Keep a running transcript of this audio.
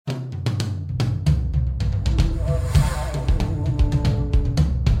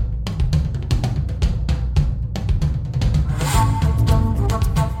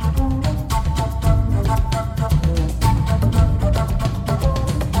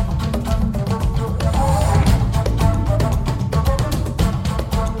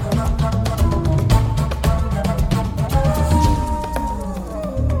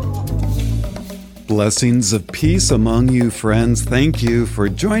Blessings of peace among you, friends. Thank you for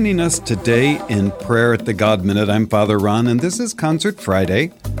joining us today in Prayer at the God Minute. I'm Father Ron, and this is Concert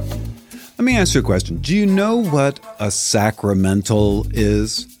Friday. Let me ask you a question. Do you know what a sacramental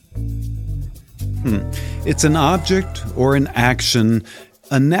is? It's an object or an action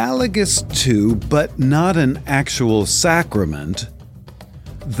analogous to, but not an actual sacrament,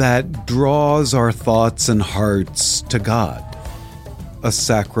 that draws our thoughts and hearts to God. A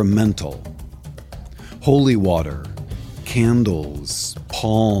sacramental. Holy water, candles,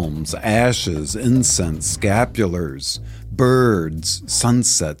 palms, ashes, incense, scapulars, birds,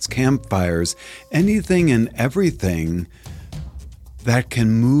 sunsets, campfires, anything and everything that can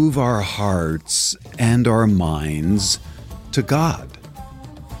move our hearts and our minds to God.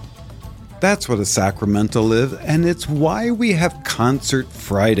 That's what a sacramental is, and it's why we have Concert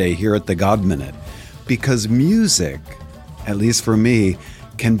Friday here at the God Minute, because music, at least for me,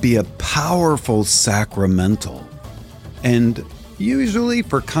 can be a powerful sacramental. And usually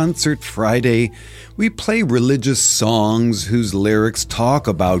for Concert Friday, we play religious songs whose lyrics talk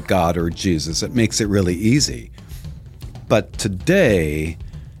about God or Jesus. It makes it really easy. But today,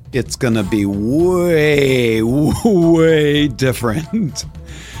 it's going to be way different.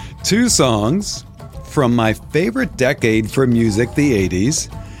 Two songs from my favorite decade for music, the 80s,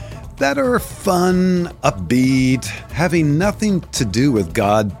 that are fun, upbeat, having nothing to do with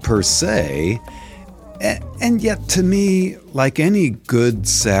God per se, and yet to me, like any good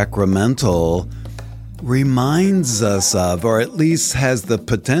sacramental, reminds us of, or at least has the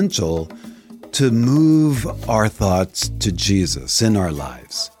potential to move our thoughts to Jesus in our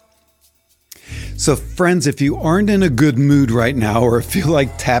lives. So friends, if you aren't in a good mood right now or feel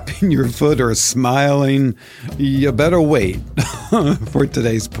like tapping your foot or smiling, you better wait for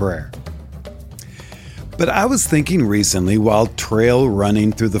today's prayer. But I was thinking recently while trail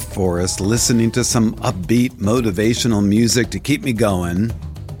running through the forest, listening to some upbeat motivational music to keep me going,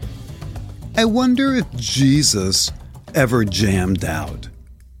 I wonder if Jesus ever jammed out.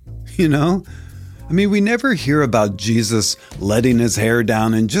 You know? I mean, we never hear about Jesus letting his hair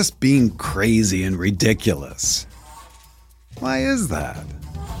down and just being crazy and ridiculous. Why is that?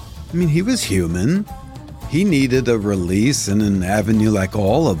 I mean, he was human. He needed a release and an avenue like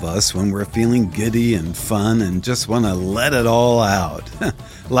all of us when we're feeling giddy and fun and just want to let it all out.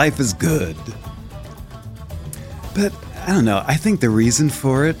 Life is good. But I don't know, I think the reason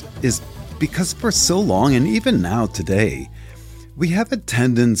for it is because for so long, and even now today, we have a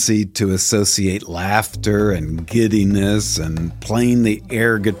tendency to associate laughter and giddiness and playing the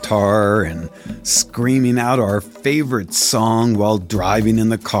air guitar and screaming out our favorite song while driving in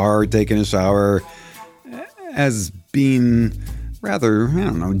the car or taking a shower as being rather,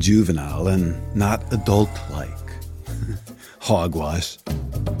 juvenile and not adult-like. Hogwash.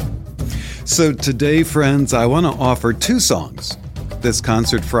 So today, friends, I want to offer two songs this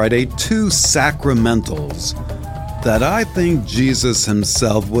Concert Friday, two sacramentals that I think Jesus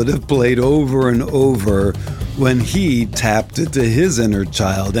himself would have played over and over when he tapped into his inner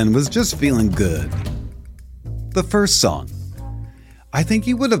child and was just feeling good. The first song, I think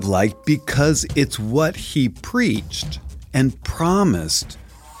he would have liked because it's what he preached and promised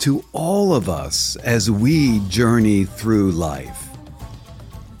to all of us as we journey through life.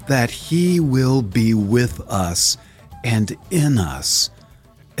 That he will be with us and in us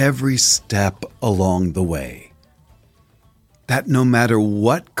every step along the way. That no matter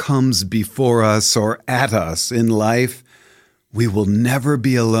what comes before us or at us in life, we will never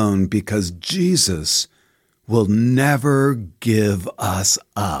be alone because Jesus will never give us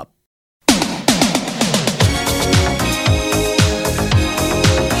up.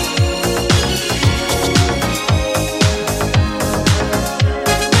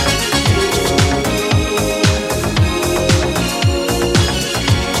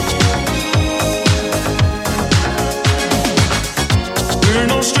 We're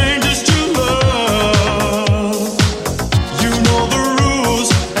no strangers to love. You know the rules,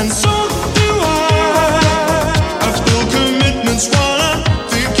 and so do I. I feel commitments while I'm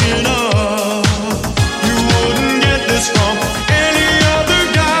thinking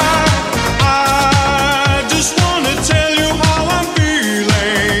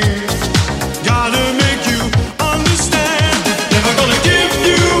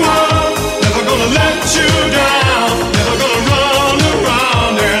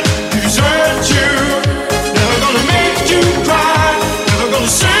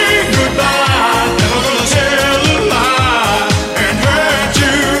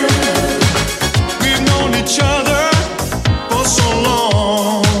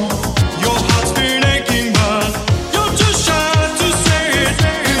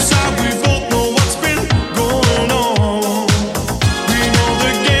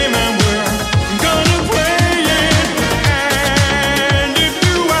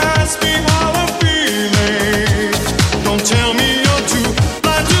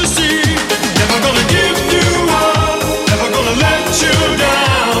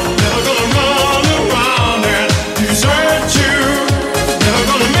never gonna run around and desert you, never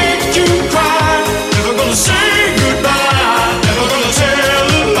gonna make you cry, never gonna say goodbye, never gonna tell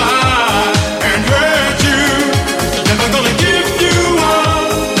a lie and hurt you, never gonna give you up,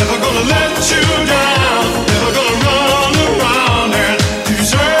 never gonna let you down, never gonna run around and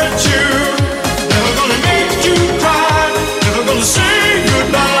desert you, never gonna make you cry, never gonna say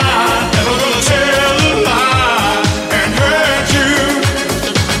goodbye, never gonna tell a lie and hurt you.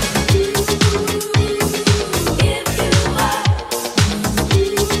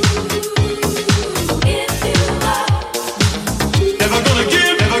 Never gonna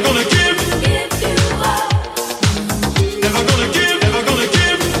give, never gonna give, never gonna give, never gonna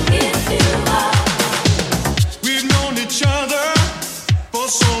give. We've known each other for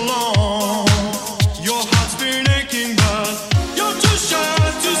so long. Your heart's been aching, but you're too shy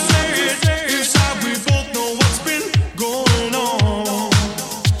to say it. Inside, we both know what's been going on.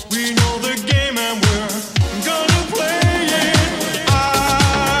 We know the game and we're gonna play it. I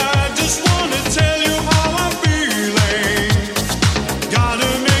just wanna tell you how I'm feeling. Gotta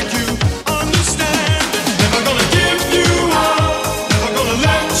make you understand. Never gonna give you up, never gonna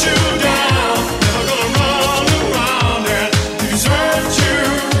let you down, never gonna run around and desert you,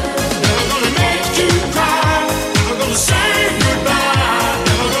 never gonna make you cry, never gonna say goodbye,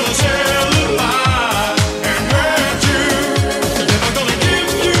 never gonna tell a lie and hurt you, never gonna give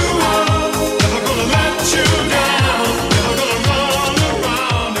you up, never gonna let you down, never gonna run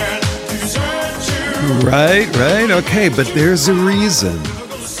around and desert you. Right. Okay, but there's a reason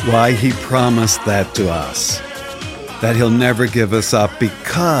why he promised that to us. That he'll never give us up,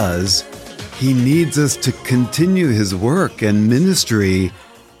 because he needs us to continue his work and ministry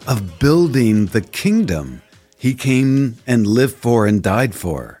of building the kingdom he came and lived for and died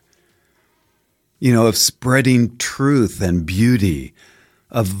for. You know, of spreading truth and beauty,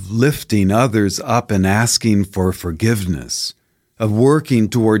 of lifting others up and asking for forgiveness, of working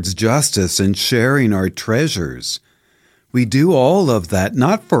towards justice and sharing our treasures. We do all of that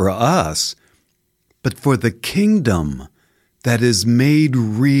not for us, but for the kingdom that is made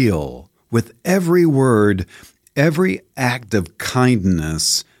real with every word, every act of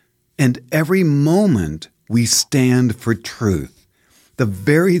kindness, and every moment we stand for truth, the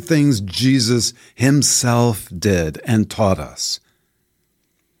very things Jesus himself did and taught us.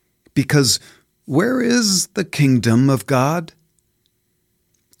 Because where is the kingdom of God?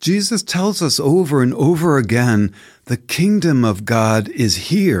 Jesus tells us over and over again, the kingdom of God is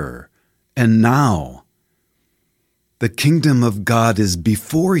here and now. The kingdom of God is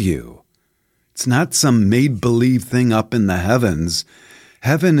before you. It's not some made-believe thing up in the heavens.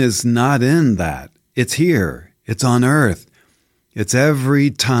 Heaven is not in that. It's here. It's on earth. It's every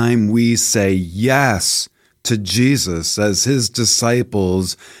time we say yes to Jesus as his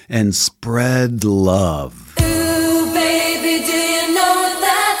disciples and spread love. Ooh, baby, do you know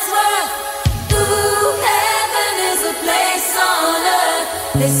that's worth? Ooh, heaven is a place on earth.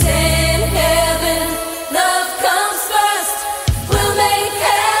 They say in heaven, love comes first. We'll make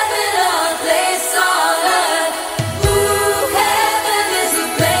heaven our place on earth. Ooh, heaven is a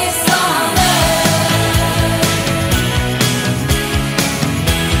place on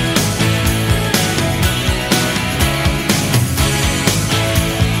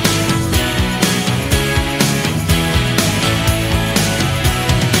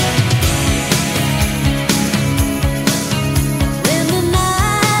When the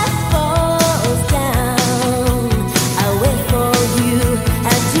night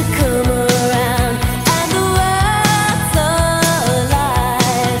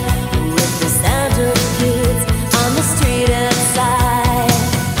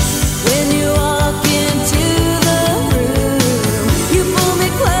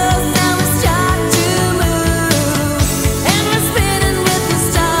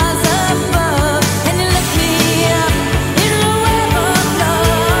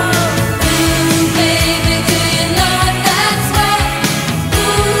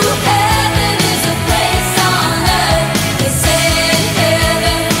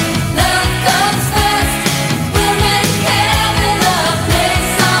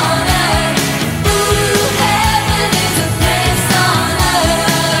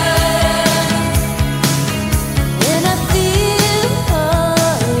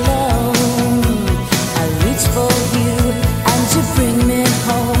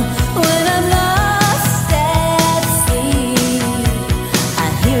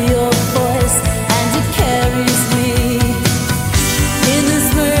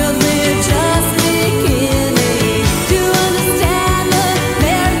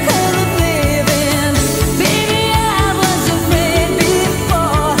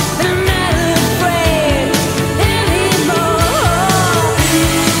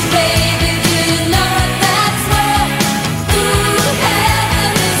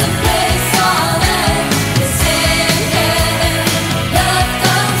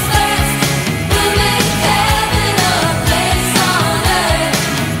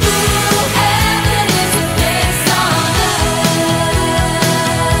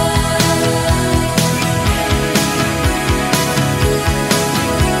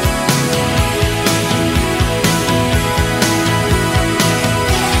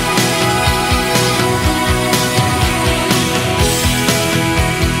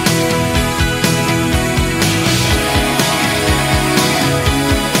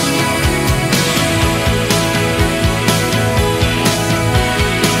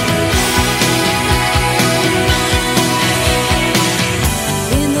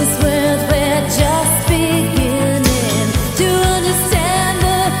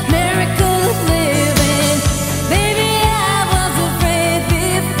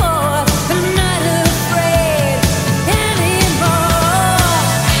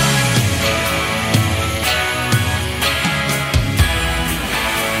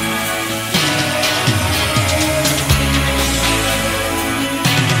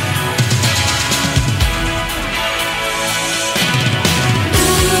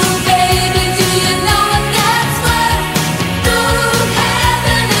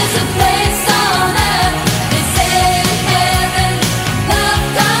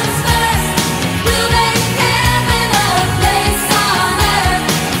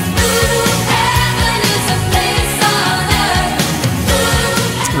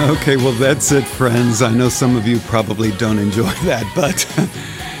Okay, well, that's it, friends. I know some of you probably don't enjoy that,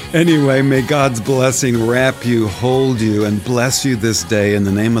 but anyway, may God's blessing wrap you, hold you, and bless you this day in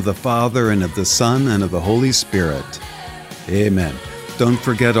the name of the Father, and of the Son, and of the Holy Spirit. Amen. Don't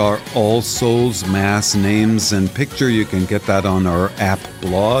forget our All Souls Mass names and picture. You can get that on our app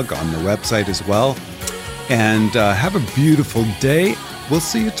blog on the website as well. And have a beautiful day. We'll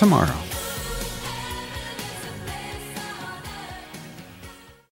see you tomorrow.